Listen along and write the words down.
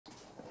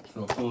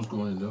So clothes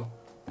going in though?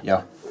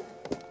 Yeah.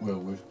 Well,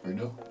 right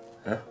now?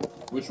 Yeah.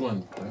 Which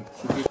one?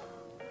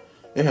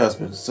 It has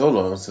been so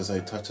long since I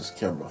touched this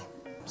camera.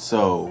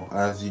 So,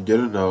 as you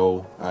didn't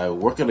know, I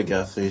work at a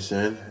gas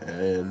station,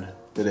 and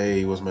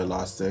today was my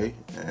last day,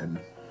 and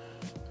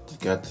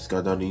just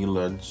got done eating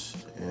lunch,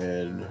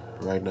 and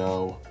right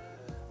now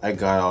I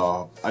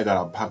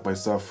gotta pack my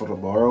stuff for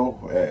tomorrow,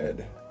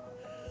 and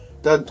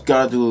that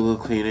gotta do a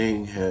little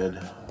cleaning, and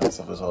that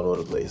stuff is all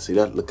over the place. See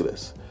that? Look at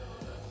this.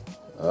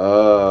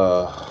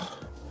 I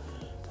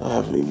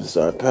haven't even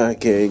started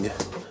packing.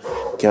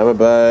 Camera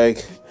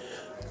bag.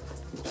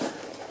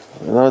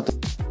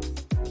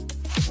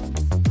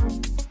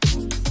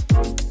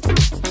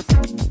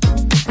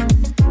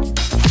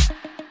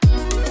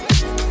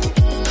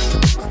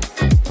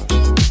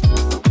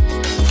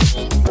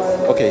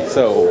 Okay,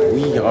 so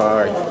we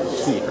are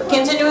here.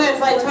 Continuing at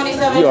flight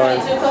 27. We are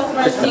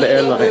at the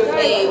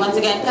airline. Once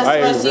again,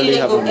 customers seated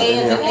in Group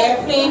A in the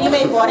airplane, you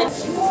may board it.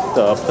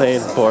 The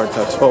plane boards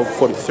at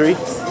 12:43,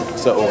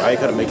 so I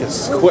gotta make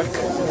this quick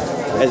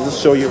and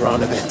just show you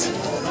around a bit.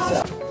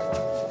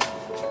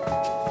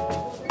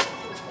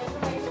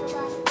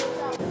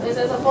 This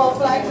is a full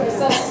flight for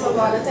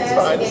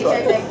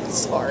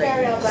Sorry.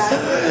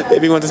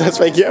 Baby wants to touch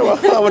my camera.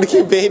 I want to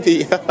keep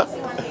baby.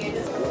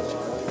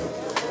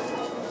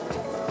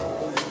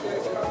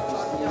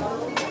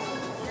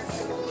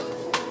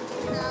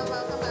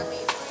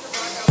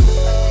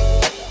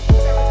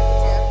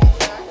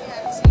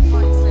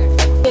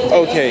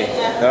 Okay,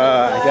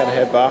 I gotta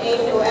head back.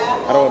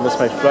 I don't want to miss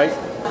my flight.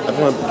 I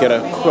want to get a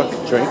quick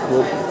drink,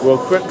 real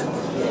quick.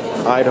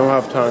 I don't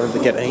have time to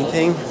get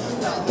anything.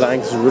 The line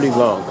is really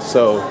long,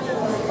 so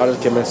I'll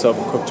just give myself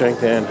a quick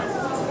drink and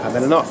I've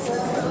had enough.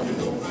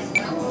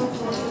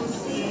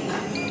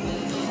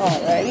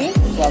 Alrighty,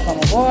 welcome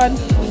aboard.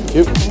 Thank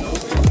you.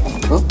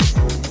 Huh?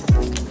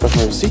 That's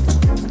my receipt.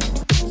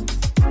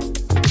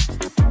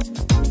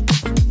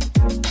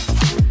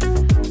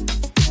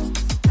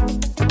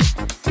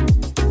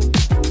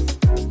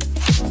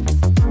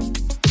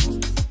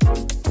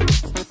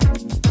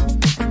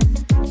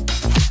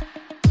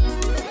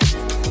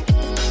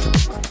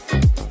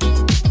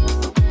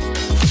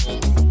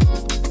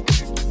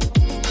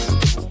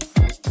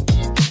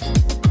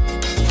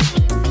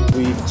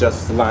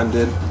 Just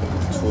landed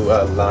to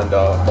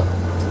Atlanta.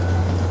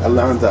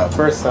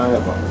 First time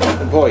ever.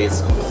 Boy, it's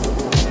cool.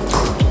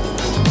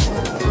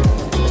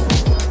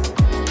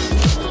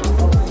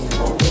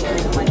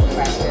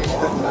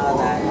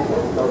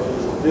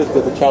 Feels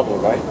good to travel,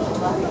 right?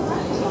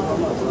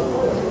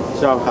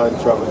 Travel, haven't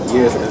traveled in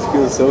years, and it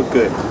feels so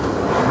good.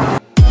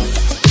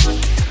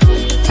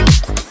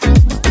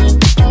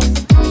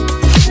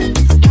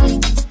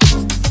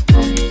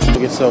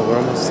 Okay, so we're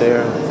almost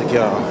there. I think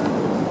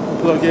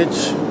luggage.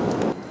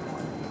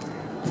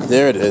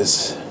 There it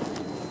is.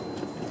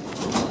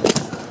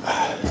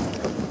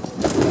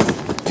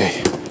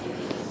 Okay.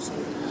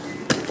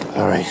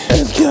 Alright,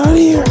 let's get out of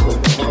here.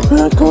 We're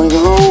not going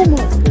home.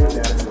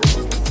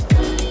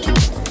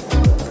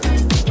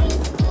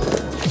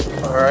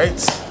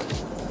 Alright.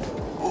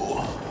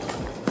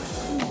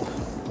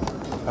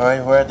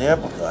 Alright, we're at the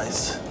airport,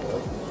 guys.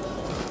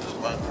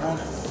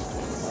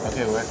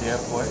 Okay, we're at the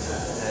airport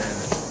and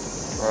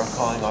we're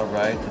calling our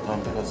ride to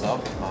come pick us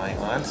up, my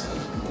aunt.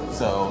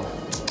 So,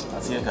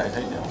 I'll see you guys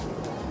right now.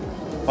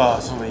 Oh,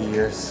 so many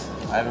years.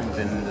 I haven't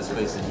been in this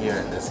place in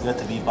years. It's good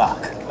to be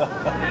back.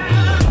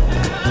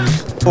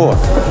 Oh,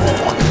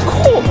 fucking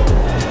cool.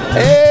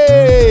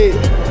 Hey!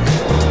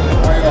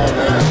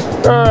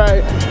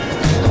 Alright.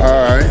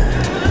 Alright.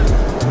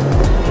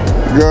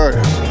 Good.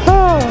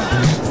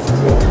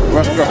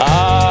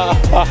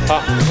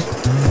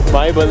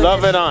 My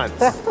beloved aunt.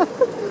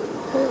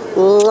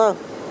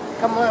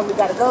 Come on, we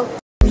gotta go.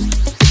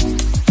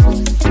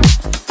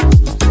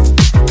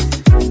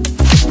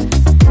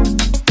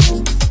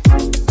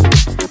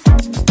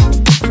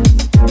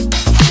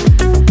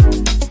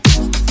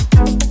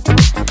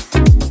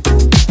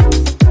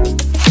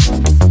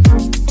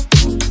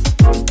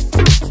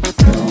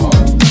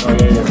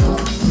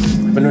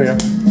 Happy New Year.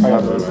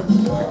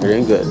 You're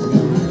doing good.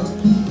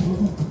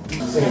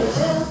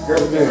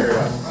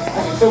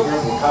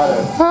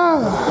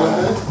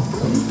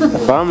 The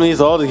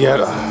family's all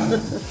together.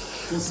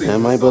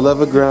 And my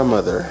beloved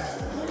grandmother.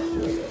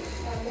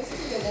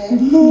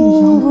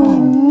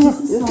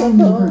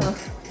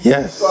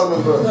 Yes.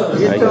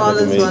 You're the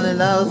tallest one in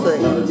the house.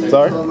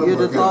 Sorry? You're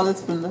the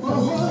tallest one in the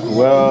house.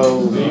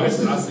 Well,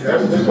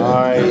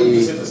 my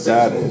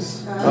dad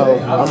is. Oh,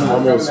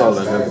 I'm more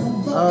taller than him.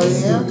 Oh,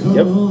 yeah?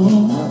 Yep.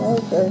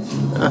 Okay.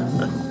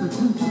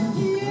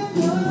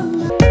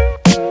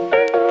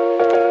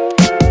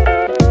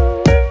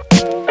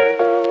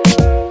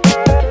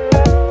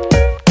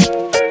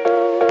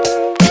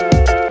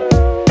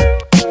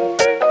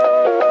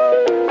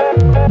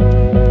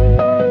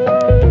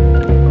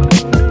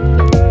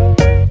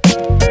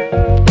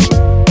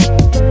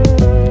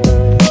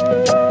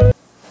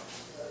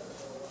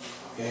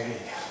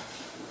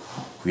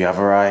 We have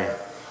arrived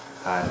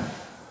at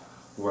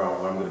where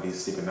I'm going to be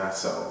sleeping at,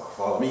 so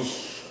follow me.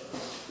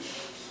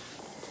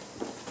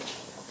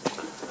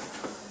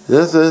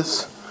 This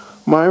is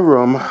my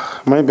room,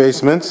 my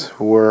basement,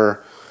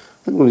 where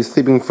I'm going to be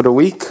sleeping for the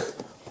week.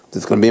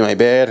 This is going to be my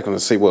bed. I'm going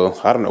to say,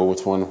 well, I don't know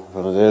which one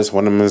it is.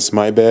 One of them is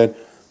my bed.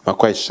 Not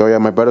quite sure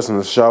yet. My brother's in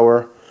the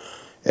shower.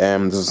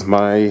 And this is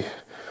my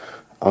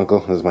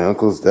uncle. This is my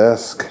uncle's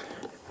desk.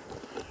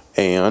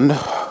 And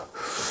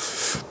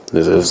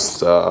this is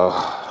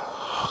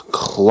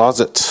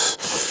closet.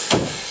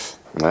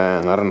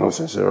 And I don't know if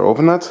I should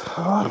open it.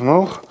 I don't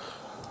know.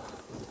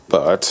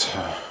 But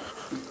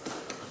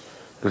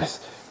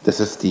this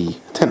is the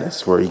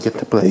tennis where you get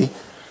to play.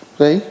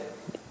 You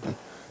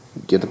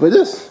get to play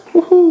this.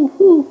 Woohoo,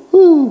 woo,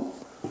 woo.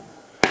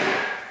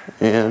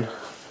 And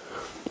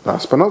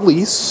last but not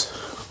least,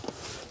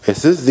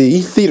 this is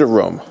the theater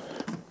room.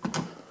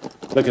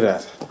 Look at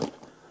that.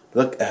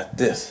 Look at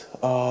this.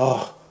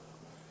 Oh.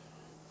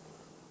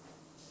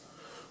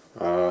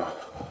 I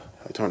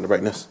turn the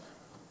brightness.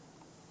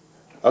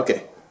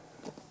 Okay.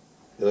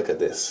 Look at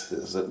this.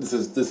 This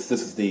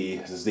is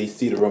the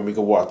theater room. You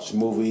can watch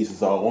movies.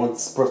 It's our own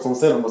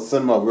personal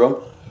cinema room.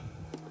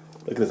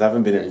 Look at this. I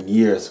haven't been here in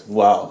years.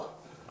 Wow.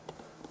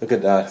 Look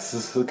at that. This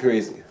is so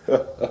crazy.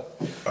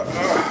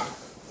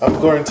 I'm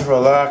going to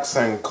relax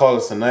and call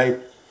this a night.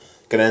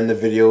 Gonna end the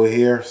video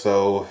here.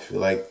 So if you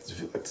like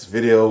this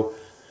video,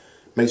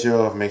 make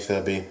sure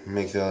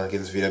to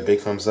give this video a big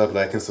thumbs up,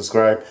 like and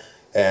subscribe,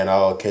 and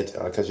I'll catch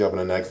you up in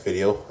the next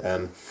video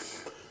and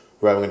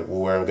where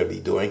I'm gonna be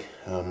doing.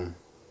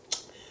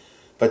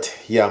 But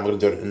yeah, I'm gonna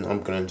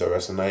enjoy the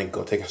rest of the night.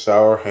 Go take a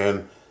shower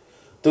and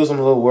do some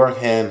little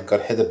work and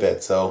gotta hit the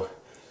bed. So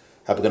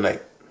have a good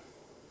night.